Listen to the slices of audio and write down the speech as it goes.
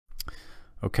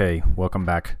Okay, welcome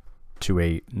back to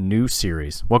a new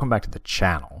series. Welcome back to the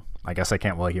channel. I guess I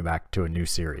can't welcome you back to a new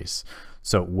series.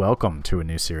 So welcome to a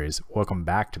new series. Welcome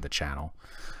back to the channel.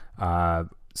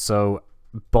 So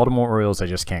Baltimore Orioles, I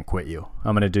just can't quit you.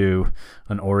 I'm going to do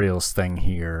an Orioles thing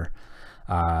here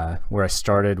where I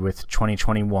started with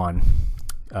 2021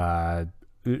 at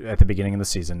the beginning of the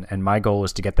season. And my goal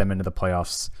is to get them into the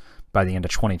playoffs by the end of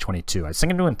 2022. I was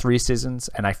thinking of doing 3 seasons,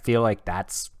 and I feel like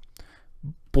that's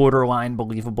borderline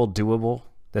believable, doable,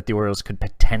 that the Orioles could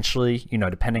potentially, you know,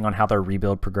 depending on how their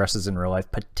rebuild progresses in real life,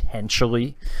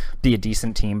 potentially be a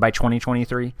decent team by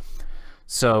 2023.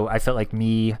 So I felt like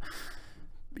me,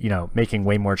 you know, making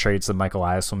way more trades than Michael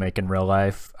Elias will make in real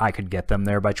life, I could get them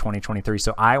there by 2023.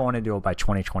 So I want to do it by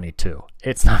 2022.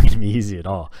 It's not going to be easy at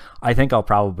all. I think I'll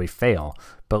probably fail,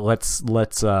 but let's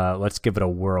give it a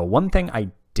whirl. One thing I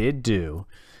did do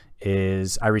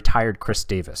is I retired Chris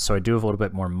Davis, so I do have a little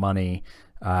bit more money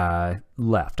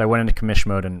left. I went into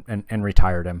commission mode and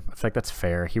retired him. I feel like that's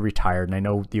fair. He retired, and I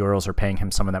know the Orioles are paying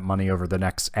him some of that money over the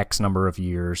next X number of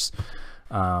years.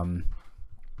 The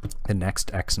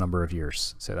next X number of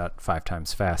years. Say that 5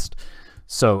 times fast.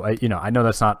 So you know, I know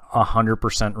that's not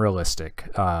 100% realistic,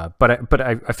 but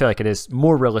I feel like it is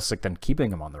more realistic than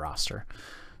keeping him on the roster.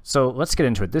 So let's get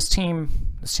into it. This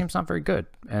team's not very good,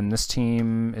 and this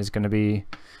team is going to be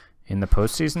in the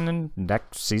postseason and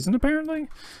next season apparently.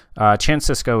 Chance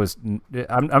Sisco is.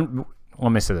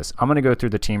 Let me say this. I'm going to go through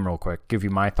the team real quick, give you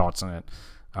my thoughts on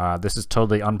it. This is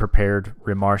totally unprepared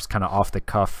remarks, kind of off the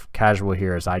cuff, casual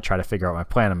here as I try to figure out my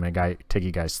plan. I'm going to take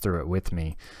you guys through it with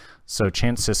me. So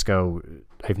Chance Sisco,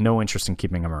 I have no interest in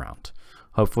keeping him around.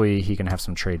 Hopefully he can have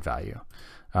some trade value.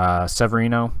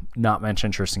 Severino, not much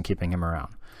interest in keeping him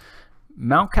around.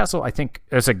 Mountcastle, I think,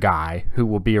 is a guy who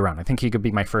will be around. I think he could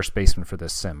be my first baseman for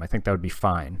this sim. I think that would be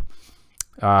fine.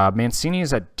 Mancini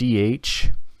is at DH.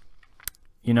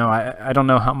 You know, I don't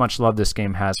know how much love this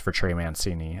game has for Trey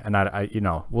Mancini, and you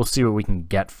know, we'll see what we can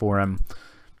get for him.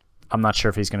 I'm not sure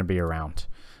if he's going to be around.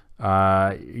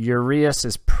 Urias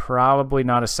is probably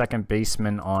not a second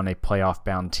baseman on a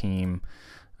playoff-bound team.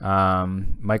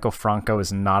 Michael Franco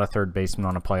is not a third baseman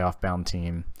on a playoff-bound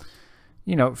team.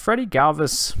 You know, Freddie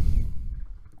Galvis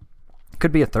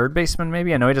could be a third baseman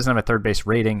maybe. I know he doesn't have a third base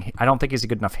rating. I don't think he's a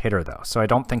good enough hitter, though, so I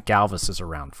don't think Galvis is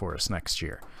around for us next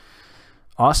year.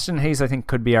 Austin Hayes, I think,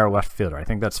 could be our left fielder. I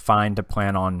think that's fine to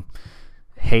plan on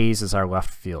Hayes as our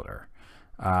left fielder.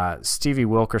 Stevie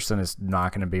Wilkerson is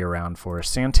not going to be around for us.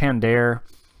 Santander,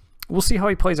 we'll see how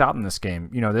he plays out in this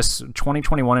game. You know, this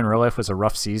 2021 in real life was a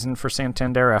rough season for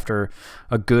Santander after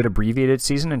a good abbreviated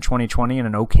season in 2020 and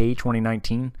an okay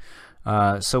 2019.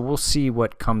 So we'll see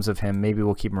what comes of him. Maybe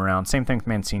we'll keep him around. Same thing with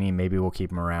Mancini. Maybe we'll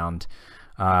keep him around.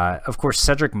 Of course,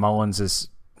 Cedric Mullins is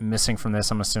missing from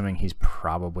this. I'm assuming he's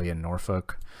probably in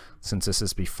Norfolk since this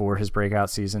is before his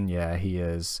breakout season. Yeah, he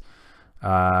is.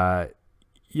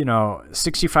 You know,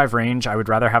 65 range, I would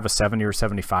rather have a 70 or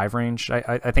 75 range.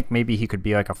 I think maybe he could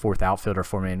be like a 4th outfielder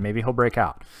for me, and maybe he'll break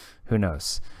out. Who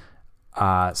knows?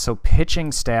 So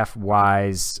pitching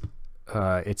staff-wise,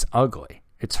 it's ugly.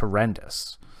 It's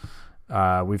horrendous.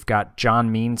 We've got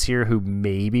John Means here, who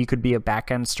maybe could be a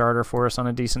back-end starter for us on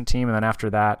a decent team. And then after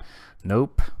that,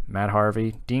 nope. Matt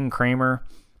Harvey. Dean Kramer.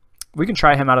 We can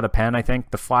try him out of the pen, I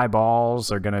think. The fly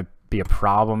balls are going to be a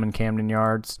problem in Camden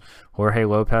Yards. Jorge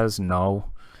Lopez, no.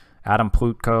 Adam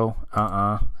Plutko,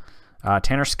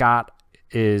 Tanner Scott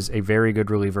is a very good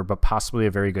reliever, but possibly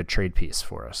a very good trade piece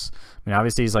for us. I mean,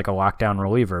 obviously he's like a lockdown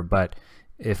reliever, but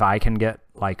if I can get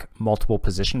like multiple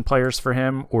position players for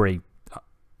him or a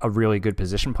really good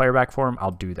position player back for him,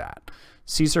 I'll do that.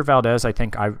 Cesar Valdez, I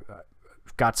think I've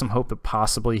got some hope that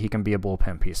possibly he can be a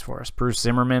bullpen piece for us. Bruce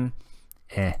Zimmerman,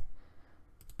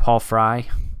 Paul Fry,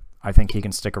 I think he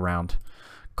can stick around.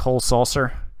 Cole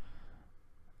Sulser,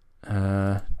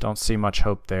 don't see much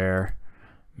hope there.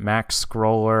 Max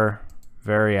Scroller,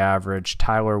 very average.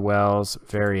 Tyler Wells,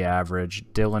 very average.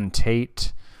 Dylan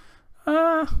Tate,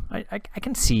 I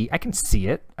can see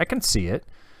it. I can see it.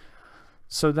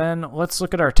 So then let's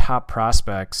look at our top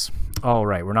prospects. Oh,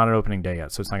 right. We're not at opening day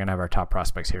yet, so it's not going to have our top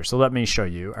prospects here. So let me show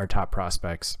you our top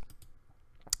prospects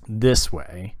this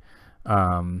way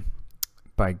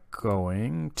by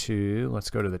going to, let's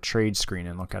go to the trade screen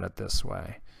and look at it this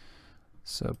way.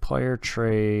 So player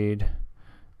trade,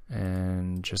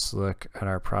 and just look at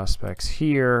our prospects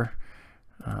here.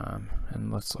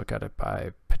 And let's look at it by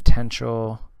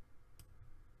potential.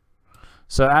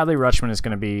 So Adley Rutschman is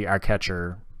going to be our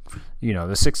catcher. You know,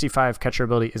 the 65 catcher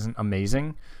ability isn't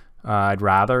amazing. I'd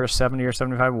rather a 70 or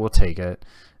 75. We'll take it.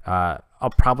 I'll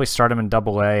probably start him in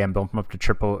AA and bump him up to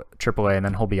triple A, and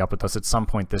then he'll be up with us at some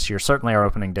point this year. Certainly our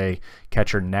opening day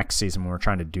catcher next season when we're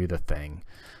trying to do the thing.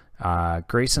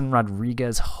 Grayson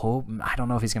Rodriguez, I don't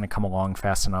know if he's going to come along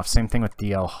fast enough. Same thing with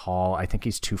DL Hall. I think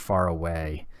he's too far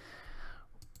away.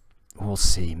 We'll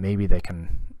see. Maybe they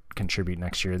can contribute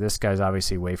next year. This guy's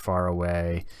obviously way far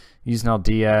away. Yusnel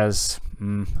Diaz,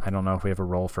 I don't know if we have a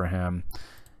role for him.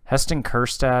 Heston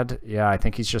Kjerstad, yeah, I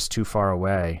think he's just too far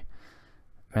away.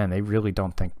 Man, they really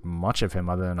don't think much of him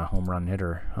other than a home run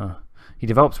hitter. Huh. He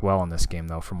develops well in this game,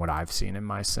 though, from what I've seen in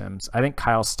my sims. I think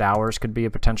Kyle Stowers could be a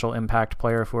potential impact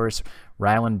player for us.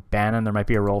 Rylan Bannon, there might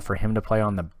be a role for him to play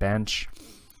on the bench.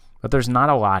 But there's not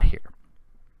a lot here.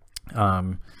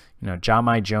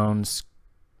 Jahmai Jones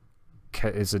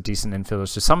is a decent infielder.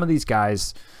 So some of these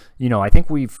guys, I think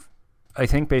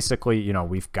basically,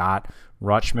 we've got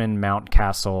Rutschman,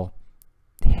 Mountcastle,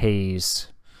 Hayes,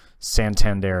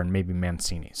 Santander, and maybe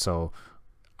Mancini. So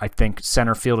I think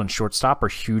center field and shortstop are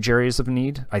huge areas of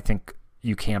need. I think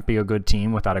you can't be a good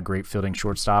team without a great fielding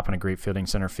shortstop and a great fielding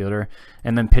center fielder.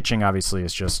 And then pitching obviously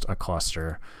is just a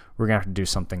cluster. We're going to have to do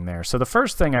something there. So the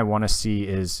first thing I want to see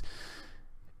is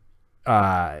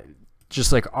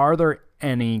just like, are there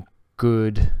any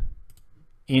good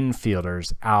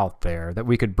infielders out there that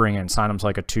we could bring in, sign them to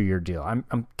like a 2-year deal?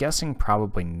 I'm guessing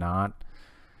probably not.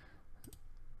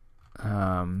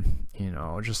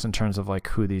 Just in terms of like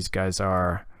who these guys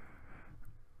are.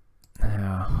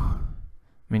 I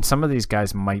mean, some of these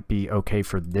guys might be okay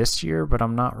for this year, but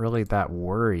I'm not really that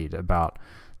worried about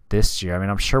this year. I mean,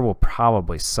 I'm sure we'll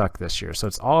probably suck this year. So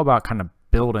it's all about kind of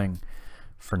building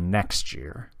for next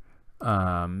year.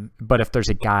 But if there's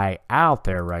a guy out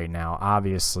there right now,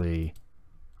 obviously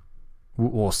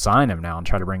we'll sign him now and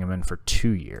try to bring him in for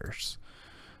 2 years.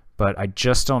 But I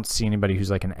just don't see anybody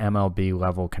who's like an MLB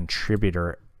level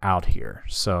contributor out here.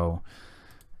 So,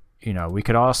 we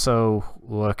could also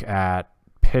look at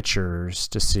pitchers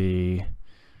to see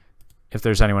if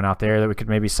there's anyone out there that we could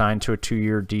maybe sign to a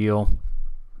 2-year deal.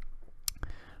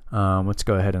 Let's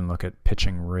go ahead and look at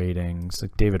pitching ratings.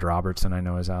 Like David Robertson, I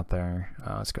know, is out there.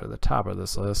 Let's go to the top of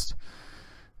this list.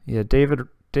 Yeah,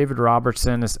 David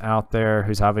Robertson is out there,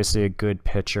 who's obviously a good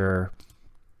pitcher.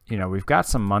 We've got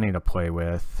some money to play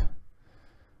with.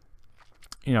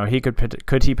 He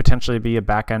could he potentially be a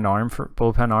back end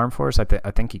bullpen arm for us?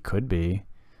 I think he could be.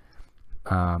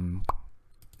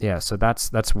 Yeah, so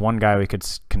that's one guy we could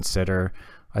consider.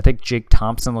 I think Jake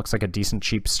Thompson looks like a decent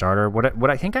cheap starter. What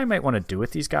I think I might want to do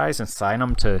with these guys and sign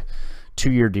them to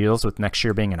 2-year deals with next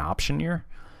year being an option year,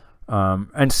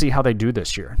 and see how they do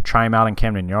this year. Try them out in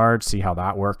Camden Yards, see how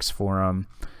that works for them.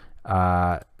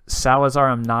 Salazar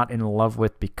I'm not in love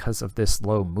with because of this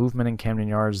low movement in Camden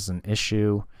Yards is an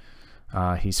issue.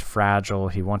 He's fragile.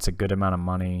 He wants a good amount of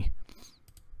money.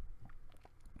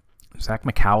 Zach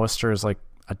McAllister is like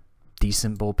a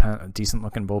decent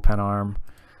looking bullpen arm.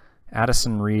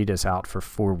 Addison Reed is out for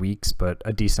 4 weeks, but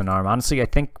a decent arm. Honestly, I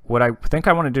think what I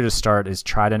want to do to start is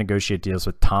try to negotiate deals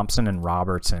with Thompson and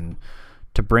Robertson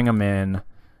to bring them in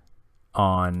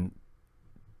on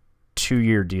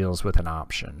 2-year deals with an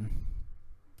option.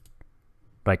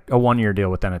 Like a 1-year deal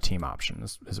with then a team option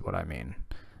is what I mean.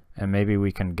 And maybe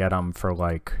we can get them for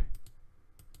like,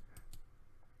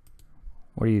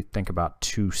 what do you think about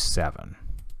 2.7,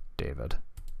 David?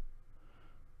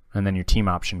 And then your team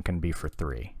option can be for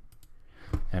 3.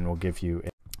 And we'll give you...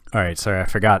 All right, sorry, I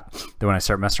forgot that when I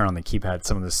start messing around the keypad,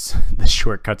 some of the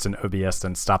shortcuts in OBS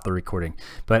then stop the recording.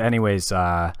 But anyways,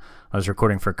 I was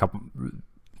recording for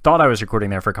thought I was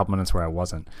recording there for a couple minutes where I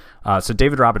wasn't. So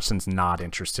David Robertson's not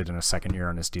interested in a 2nd year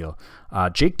on his deal.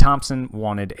 Jake Thompson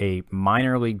wanted a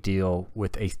minor league deal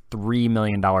with a $3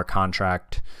 million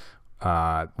contract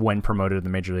when promoted to the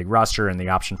major league roster and the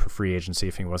option for free agency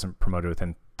if he wasn't promoted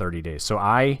within 30 days. So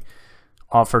I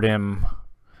offered him,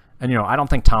 and I don't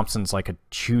think Thompson's like a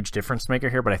huge difference maker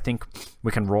here, but I think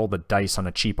we can roll the dice on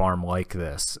a cheap arm like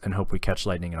this and hope we catch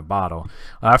lightning in a bottle.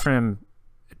 I offered him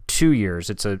 2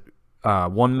 years. It's a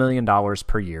 $1 million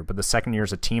per year, but the 2nd year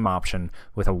is a team option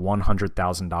with a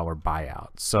 $100,000 buyout.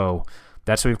 So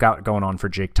that's what we've got going on for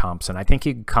Jake Thompson. I think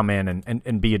he could come in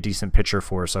and be a decent pitcher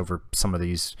for us over some of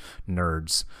these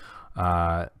nerds.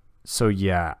 So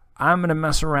yeah, I'm going to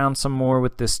mess around some more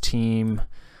with this team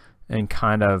and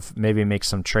kind of maybe make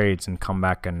some trades and come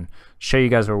back and show you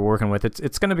guys what we're working with.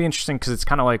 It's going to be interesting because it's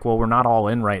kind of like, well, we're not all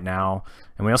in right now,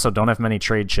 and we also don't have many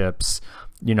trade chips.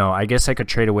 I guess I could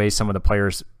trade away some of the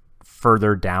players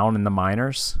further down in the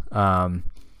minors,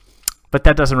 but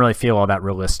that doesn't really feel all that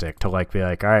realistic to like be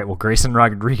like, all right, well, Grayson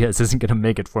Rodriguez isn't going to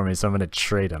make it for me, so I'm going to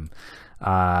trade him.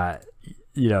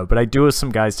 But I do have some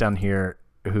guys down here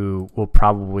who will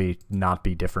probably not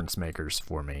be difference makers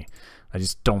for me. I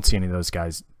just don't see any of those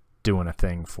guys doing a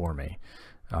thing for me.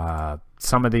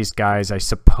 Some of these guys I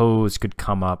suppose could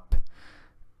come up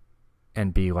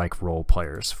and be like role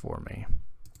players for me.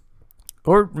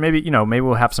 Or maybe, maybe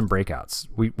we'll have some breakouts.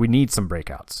 We need some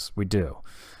breakouts. We do.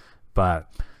 But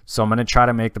so I'm going to try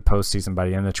to make the postseason by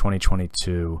the end of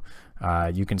 2022.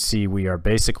 You can see we are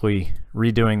basically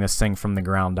redoing this thing from the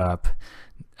ground up.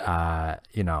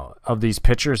 Of these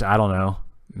pitchers, I don't know,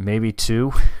 maybe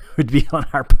 2 would be on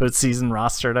our postseason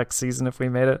roster next season if we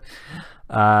made it.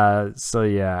 So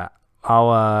yeah,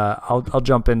 I'll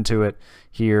jump into it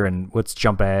here, and let's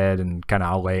jump ahead and kind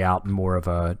of I'll lay out more of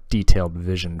a detailed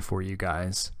vision for you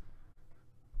guys.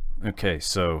 Okay,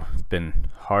 so been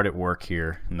hard at work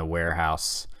here in the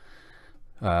warehouse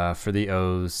for the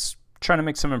O's, trying to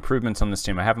make some improvements on this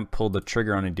team. I haven't pulled the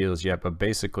trigger on any deals yet, but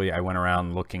basically I went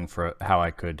around looking for how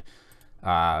I could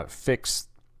fix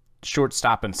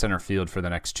shortstop and center field for the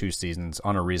next 2 seasons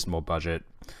on a reasonable budget.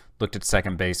 Looked at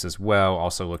second base as well.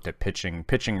 Also looked at pitching.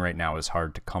 Pitching right now is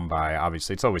hard to come by.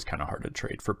 Obviously, it's always kind of hard to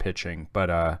trade for pitching.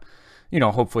 But,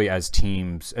 hopefully as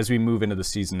we move into the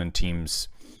season and teams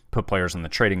put players on the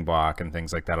trading block and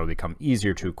things like that, it'll become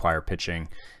easier to acquire pitching.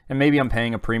 And maybe I'm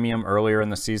paying a premium earlier in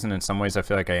the season. In some ways, I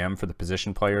feel like I am for the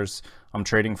position players I'm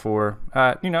trading for.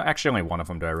 Actually only one of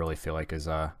them do I really feel like is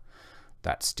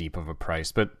that steep of a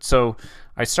price. But so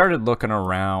I started looking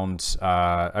around.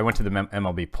 I went to the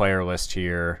MLB player list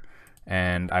here,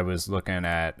 and I was looking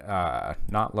at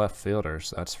not left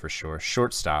fielders, that's for sure,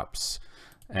 shortstops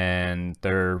and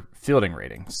their fielding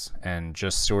ratings, and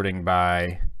just sorting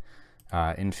by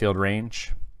infield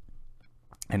range.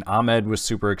 And Ahmed was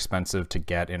super expensive to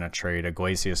get in a trade.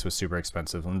 Iglesias was super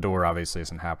expensive. Lindor obviously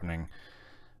isn't happening.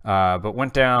 But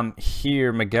went down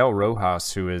here, Miguel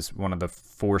Rojas, who is one of the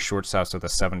 4 shortstops with a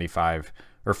 75,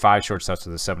 or 5 shortstops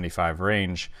with a 75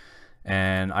 range.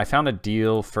 And I found a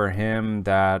deal for him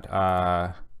that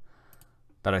I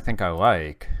think I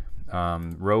like.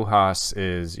 Rojas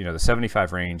is, the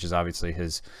 75 range is obviously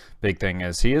his big thing.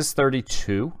 Is he is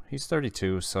 32. He's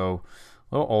 32, so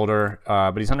a little older,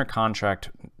 but he's under contract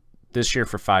this year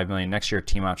for $5 million. Next year,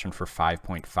 team option for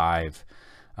 5.5.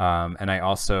 And I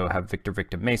also have Victor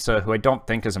Mesa, who I don't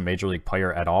think is a major league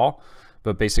player at all,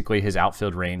 but basically his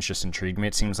outfield range just intrigued me.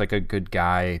 It seems like a good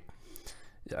guy.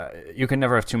 You can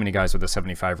never have too many guys with a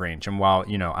 75 range. And while,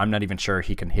 I'm not even sure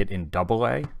he can hit in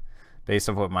AA, based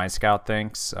on what my scout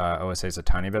thinks, OSA is a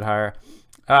tiny bit higher.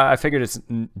 I figured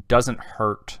it doesn't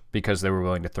hurt because they were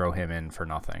willing to throw him in for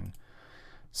nothing.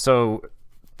 So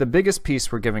the biggest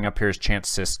piece we're giving up here is Chance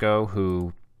Sisco,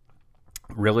 who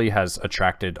really has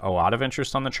attracted a lot of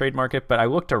interest on the trade market. But I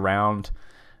looked around,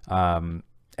 and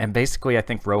basically I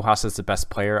think Rojas is the best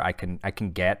player I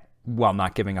can get while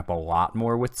not giving up a lot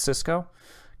more with Sisco,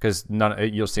 because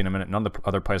you'll see in a minute, none of the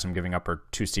other players I'm giving up are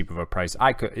too steep of a price.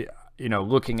 I could,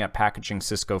 looking at packaging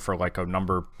Sisco for like a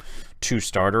number 2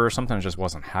 starter or something, it just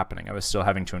wasn't happening. I was still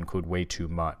having to include way too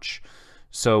much.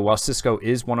 So while Sisco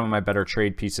is one of my better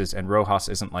trade pieces and Rojas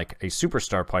isn't like a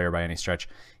superstar player by any stretch,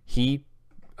 he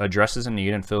addresses a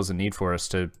need and fills a need for us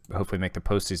to hopefully make the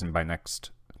postseason by next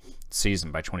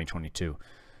season, by 2022.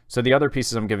 So the other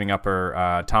pieces I'm giving up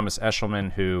are Thomas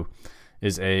Eshelman, who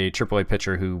is a AAA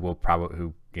pitcher who will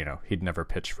probably, he'd never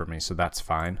pitch for me, so that's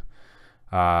fine.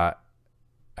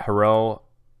 Harold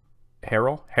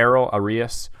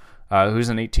Arias, who's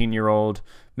an 18-year-old.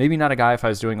 Maybe not a guy if I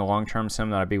was doing a long-term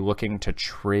sim that I'd be looking to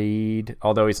trade,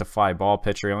 although he's a fly ball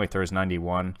pitcher. He only throws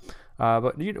 91.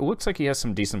 But it looks like he has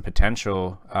some decent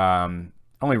potential.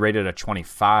 Only rated at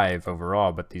 25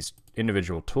 overall, but these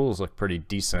individual tools look pretty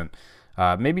decent.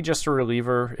 Maybe just a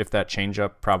reliever if that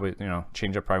changeup probably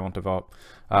won't develop.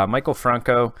 Michael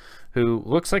Franco, who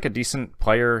looks like a decent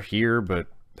player here, but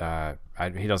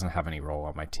he doesn't have any role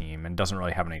on my team and doesn't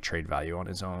really have any trade value on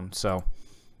his own. So,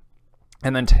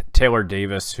 and then Taylor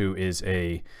Davis, who is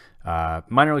a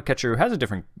minor league catcher who has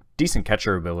a decent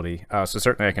catcher ability. So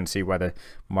certainly I can see why the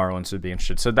Marlins would be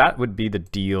interested. So that would be the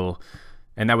deal,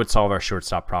 and that would solve our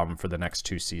shortstop problem for the next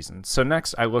 2 seasons. So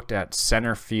next I looked at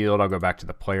center field. I'll go back to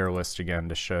the player list again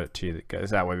to show it to you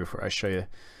guys that way before I show you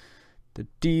the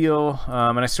deal.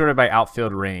 And I sorted by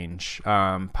outfield range.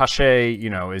 Pache,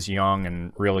 is young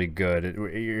and really good.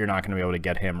 You're not going to be able to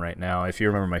get him right now. If you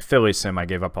remember my Philly sim, I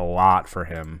gave up a lot for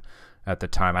him at the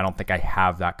time. I don't think I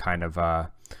have that kind of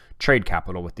trade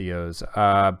capital with the O's.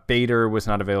 Bader was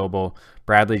not available.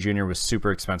 Bradley Jr. was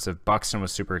super expensive. Buxton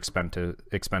was super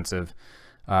expensive.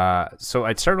 So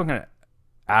I'd start looking at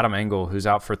Adam Engel, who's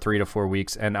out for 3 to 4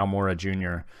 weeks, and Almora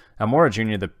Jr. Almora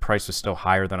Jr., the price was still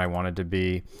higher than I wanted to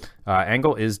be.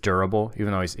 Engel is durable,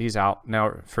 even though he's out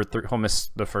now for he'll miss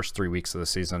the first 3 weeks of the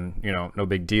season. You know, no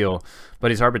big deal.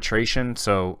 But he's arbitration,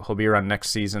 so he'll be around next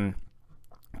season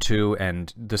too.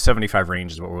 And the 75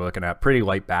 range is what we're looking at. Pretty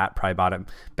light bat, probably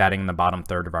batting in the bottom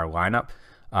third of our lineup.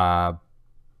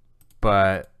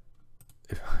 But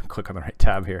click on the right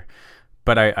tab here.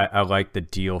 But I like the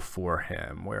deal for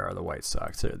him. Where are the White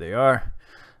Sox? There they are.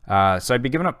 So I'd be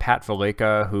giving up Pat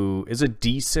Valleca, who is a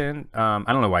decent. I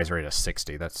don't know why he's rated a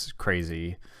 60. That's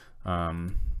crazy.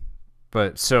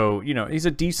 But so, you know, he's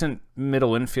a decent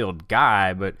middle infield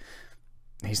guy, but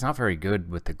he's not very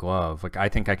good with the glove. Like, I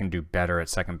think I can do better at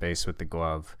second base with the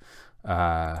glove.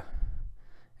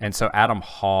 And so Adam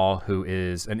Hall, who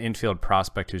is an infield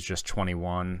prospect who's just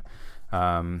 21,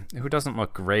 who doesn't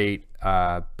look great,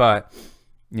 but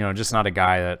you know, just not a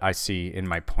guy that I see in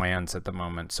my plans at the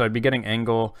moment. So I'd be getting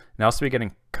Engel, and I'd also be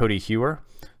getting Cody Hewer,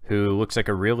 who looks like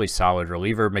a really solid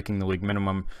reliever, making the league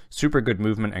minimum, super good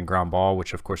movement and ground ball,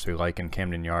 which of course we like in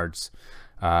Camden Yards.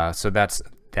 So that's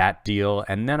that deal.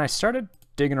 And then I started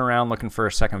digging around looking for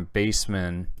a second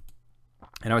baseman,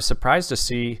 and I was surprised to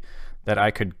see that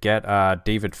I could get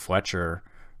David Fletcher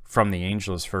from the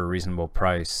Angels for a reasonable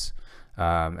price.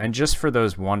 And just for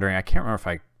those wondering, I can't remember if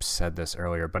I said this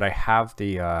earlier, but I have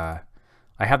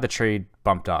the trade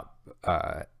bumped up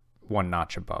 1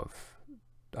 notch above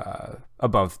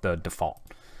the default.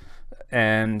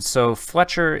 And so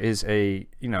Fletcher is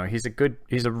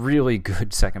he's a really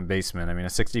good second baseman. I mean, a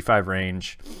 65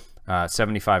 range,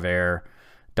 75 air,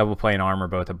 double play and arm are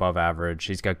both above average.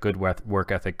 He's got good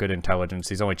work ethic, good intelligence.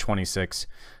 He's only 26,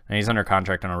 and he's under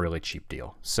contract on a really cheap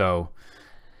deal. So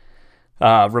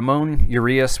Ramon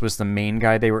Urias was the main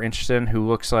guy they were interested in, who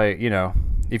looks like, you know,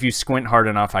 if you squint hard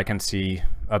enough, I can see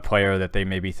a player that they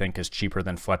maybe think is cheaper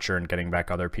than Fletcher and getting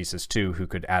back other pieces too, who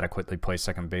could adequately play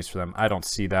second base for them. I don't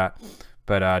see that.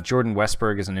 But Jordan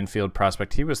Westberg is an infield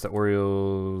prospect. He was the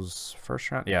Orioles'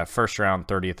 first round? Yeah, first round,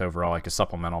 30th overall, like a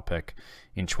supplemental pick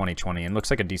in 2020, and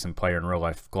looks like a decent player in real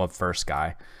life, glove first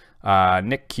guy.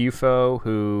 Nick Cufo,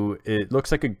 who it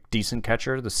looks like a decent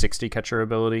catcher, the 60 catcher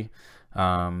ability.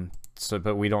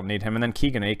 But we don't need him. And then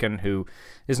Keegan Aiken, who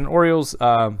is an Orioles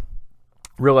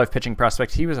real life pitching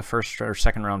prospect. He was a first or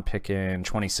second round pick in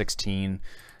 2016,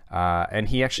 and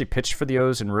he actually pitched for the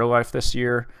O's in real life this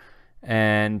year.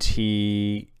 And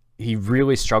he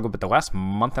really struggled, but the last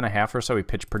month and a half or so, he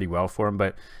pitched pretty well for him.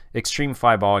 But extreme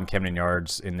fly ball in Camden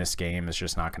Yards in this game is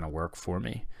just not going to work for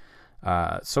me.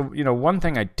 So, you know, one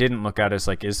thing I didn't look at is,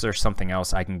 like, is there something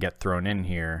else I can get thrown in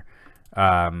here?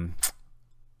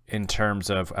 In terms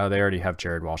of, they already have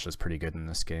Jared Walsh is pretty good in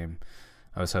this game.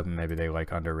 I was hoping maybe they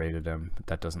like underrated him, but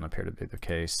that doesn't appear to be the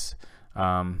case.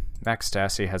 Max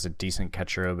Stassi has a decent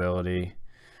catcher ability.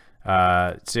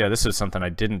 So yeah, this is something I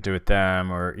didn't do with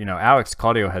them. Or, you know, Alex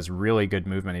Claudio has really good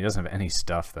movement. He doesn't have any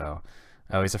stuff though.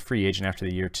 Oh, he's a free agent after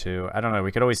the year too. I don't know.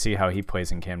 We could always see how he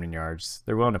plays in Camden Yards.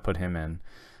 They're willing to put him in.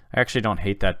 I actually don't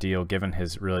hate that deal given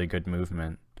his really good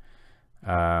movement.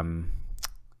 Yeah.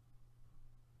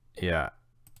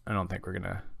 I don't think we're going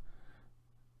to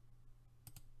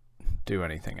do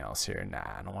anything else here. Nah,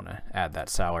 I don't want to add that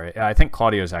salary. I think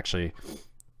Claudio is actually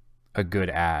a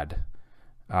good add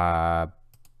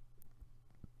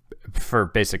for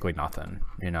basically nothing.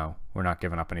 You know, we're not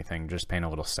giving up anything, just paying a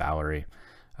little salary.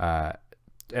 And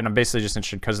I'm basically just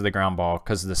interested because of the ground ball,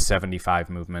 because of the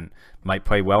 75 movement. Might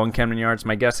play well in Camden Yards.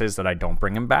 My guess is that I don't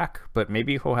bring him back, but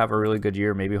maybe he'll have a really good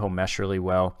year. Maybe he'll mesh really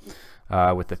well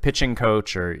with the pitching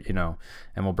coach, or, you know,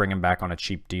 and we'll bring him back on a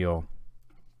cheap deal.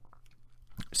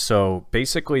 So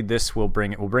basically this we'll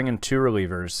bring in 2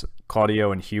 relievers,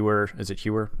 Claudio and Hewer. Is it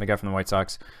Hewer, the guy from the White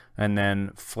Sox? And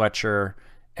then Fletcher,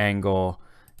 Engel,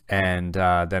 and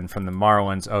then from the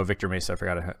Marlins, Victor Mesa, I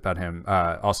forgot about him,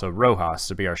 also Rojas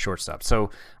to be our shortstop. So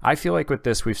I feel like with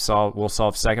this we'll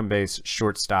solve second base,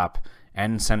 shortstop,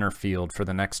 and center field for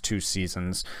the next 2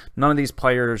 seasons. None of these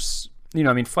players, you know,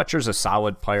 I mean, Fletcher's a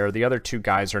solid player. The other 2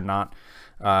 guys are not,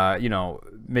 you know,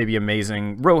 maybe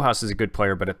amazing. Rojas is a good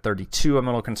player, but at 32, I'm a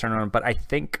little concerned on him. But I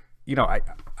think, you know,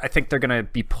 I think they're going to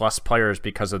be plus players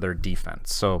because of their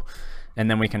defense. So, and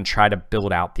then we can try to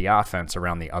build out the offense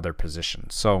around the other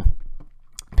positions. So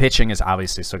pitching is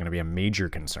obviously still going to be a major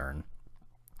concern,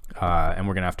 and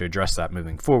we're going to have to address that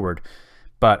moving forward.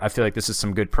 But I feel like this is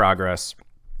some good progress.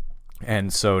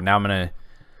 And so now I'm going to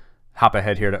hop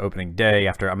ahead here to opening day.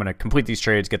 I'm going to complete these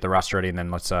trades, get the roster ready, and then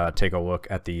let's take a look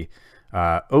at the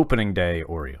opening day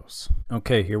Orioles.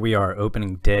 Okay, here we are,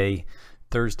 opening day,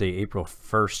 Thursday, April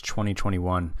 1st,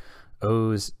 2021.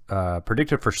 O's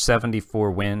predicted for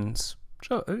 74 wins,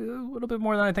 So a little bit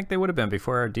more than I think they would have been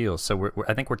before our deals. So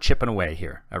I think we're chipping away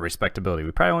here at respectability.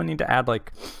 We probably only need to add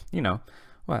like,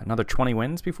 another 20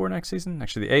 wins before next season.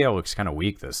 Actually, the AL looks kind of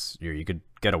weak this year. You could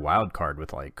get a wild card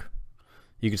with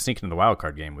you could sneak into the wild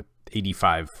card game with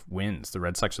 85 wins. The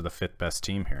Red Sox are the 5th best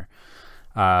team here.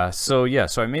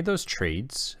 So I made those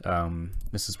trades.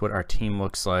 This is what our team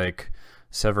looks like.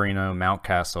 Severino,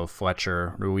 Mountcastle,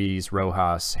 Fletcher, Ruiz,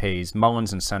 Rojas, Hayes,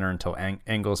 Mullins in center until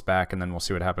Engel's back, and then we'll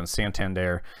see what happens.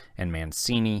 Santander and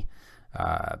Mancini.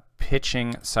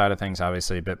 Pitching side of things,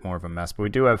 obviously a bit more of a mess, but we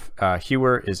do have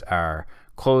Hewer is our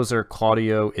closer.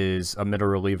 Claudio is a middle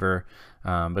reliever,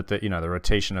 but the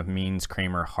rotation of Means,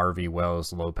 Kramer, Harvey,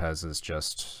 Wells, Lopez is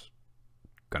just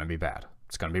gonna be bad.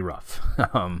 It's gonna be rough.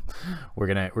 We're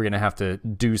gonna have to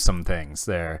do some things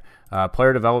there.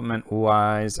 Player development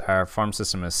wise, our farm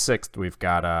system is 6th. We've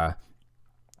got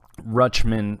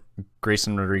Rutschman,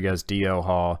 Grayson Rodriguez, D.L.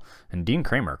 Hall, and Dean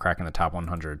Kramer cracking the top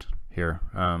 100 here,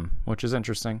 which is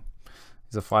interesting.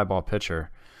 He's a fly ball pitcher.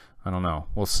 I don't know.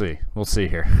 We'll see. We'll see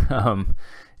here.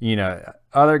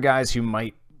 Other guys who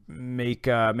might make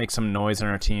some noise in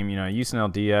our team.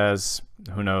 Yusniel Diaz.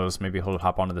 Who knows? Maybe he'll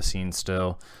hop onto the scene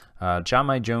still. John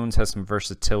May Jones has some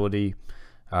versatility.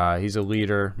 He's a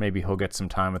leader. Maybe he'll get some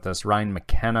time with us. Ryan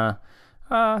McKenna.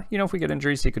 If we get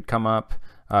injuries, he could come up.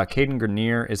 Caden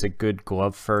Grenier is a good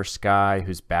glove first guy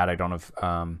who's bad. I don't have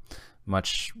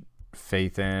much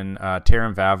faith in.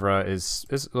 Taron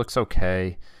Vavra looks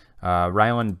okay.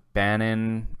 Rylan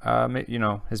Bannon,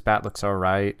 his bat looks all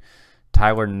right.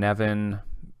 Tyler Nevin,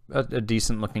 a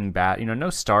decent looking bat.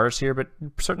 No stars here, but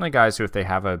certainly guys who, if they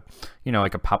have a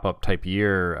pop-up type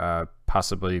year,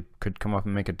 possibly could come up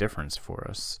and make a difference for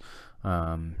us.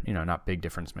 Not big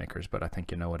difference makers, but I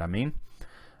think you know what I mean.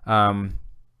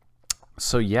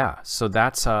 So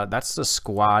that's the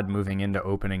squad moving into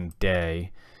opening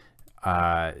day.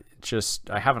 I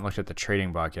haven't looked at the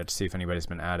trading block yet to see if anybody's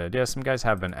been added. Yeah, some guys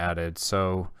have been added.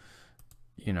 So,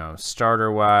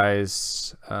 starter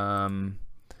wise, not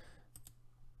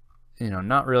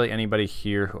really anybody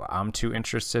here who I'm too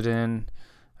interested in.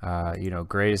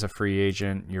 Gray is a free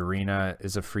agent. Urena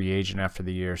is a free agent after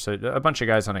the year. So a bunch of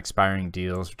guys on expiring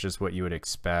deals, which is what you would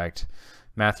expect.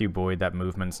 Matthew Boyd, that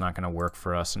movement's not going to work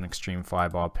for us, an extreme fly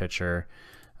ball pitcher.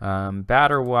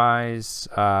 Batter-wise,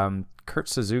 Kurt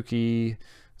Suzuki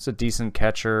is a decent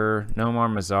catcher.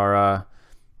 Nomar Mazara,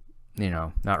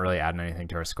 not really adding anything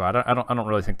to our squad. I don't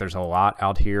really think there's a lot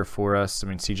out here for us. I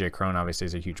mean, CJ Cron obviously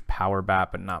is a huge power bat,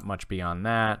 but not much beyond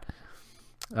that.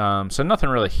 So nothing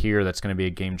really here that's going to be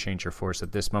a game changer for us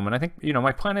at this moment. I think,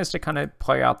 my plan is to kind of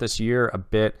play out this year a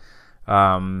bit,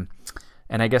 and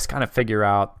I guess kind of figure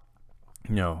out,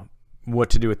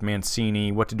 what to do with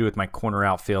Mancini, what to do with my corner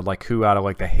outfield, like who out of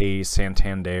like the Hayes,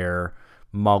 Santander,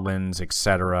 Mullins,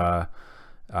 etc.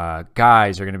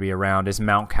 Guys are going to be around. Is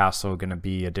Mountcastle going to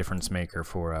be a difference maker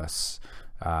for us?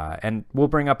 And we'll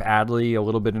bring up Adley a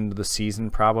little bit into the season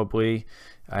probably.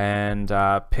 And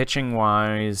pitching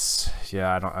wise,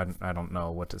 I don't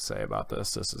know what to say about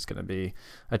this. This is going to be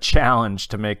a challenge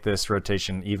to make this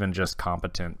rotation even just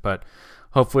competent, but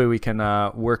hopefully we can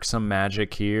work some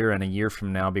magic here, and a year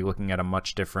from now be looking at a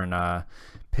much different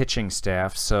pitching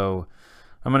staff. So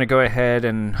I'm going to go ahead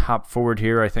and hop forward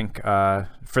here. I think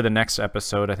for the next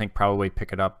episode, I think probably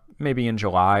pick it up maybe in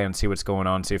July and see what's going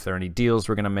on, see if there are any deals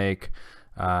we're going to make.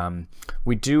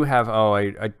 We do have,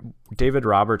 David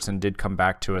Robertson did come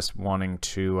back to us wanting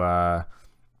to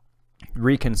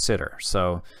reconsider.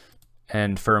 So,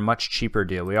 and for a much cheaper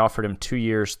deal, we offered him 2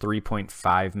 years,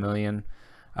 $3.5 million.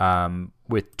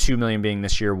 With $2 million being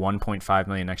this year, $1.5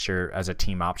 million next year as a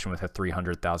team option with a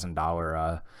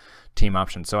 $300,000 team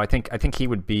option. So I think he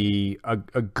would be a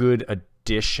good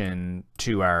addition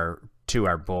to our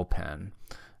bullpen.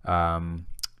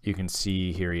 You can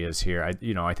see here he is here.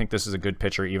 I think this is a good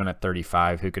pitcher even at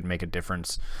 35 who could make a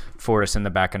difference for us in the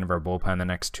back end of our bullpen the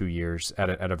next 2 years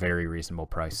at a very reasonable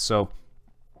price. So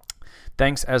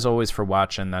thanks as always for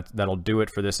watching. That'll do it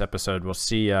for this episode. We'll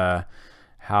see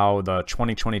how the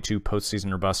 2022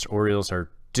 postseason robust Orioles are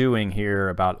doing here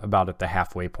about at the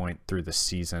halfway point through the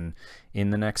season in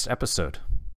the next episode.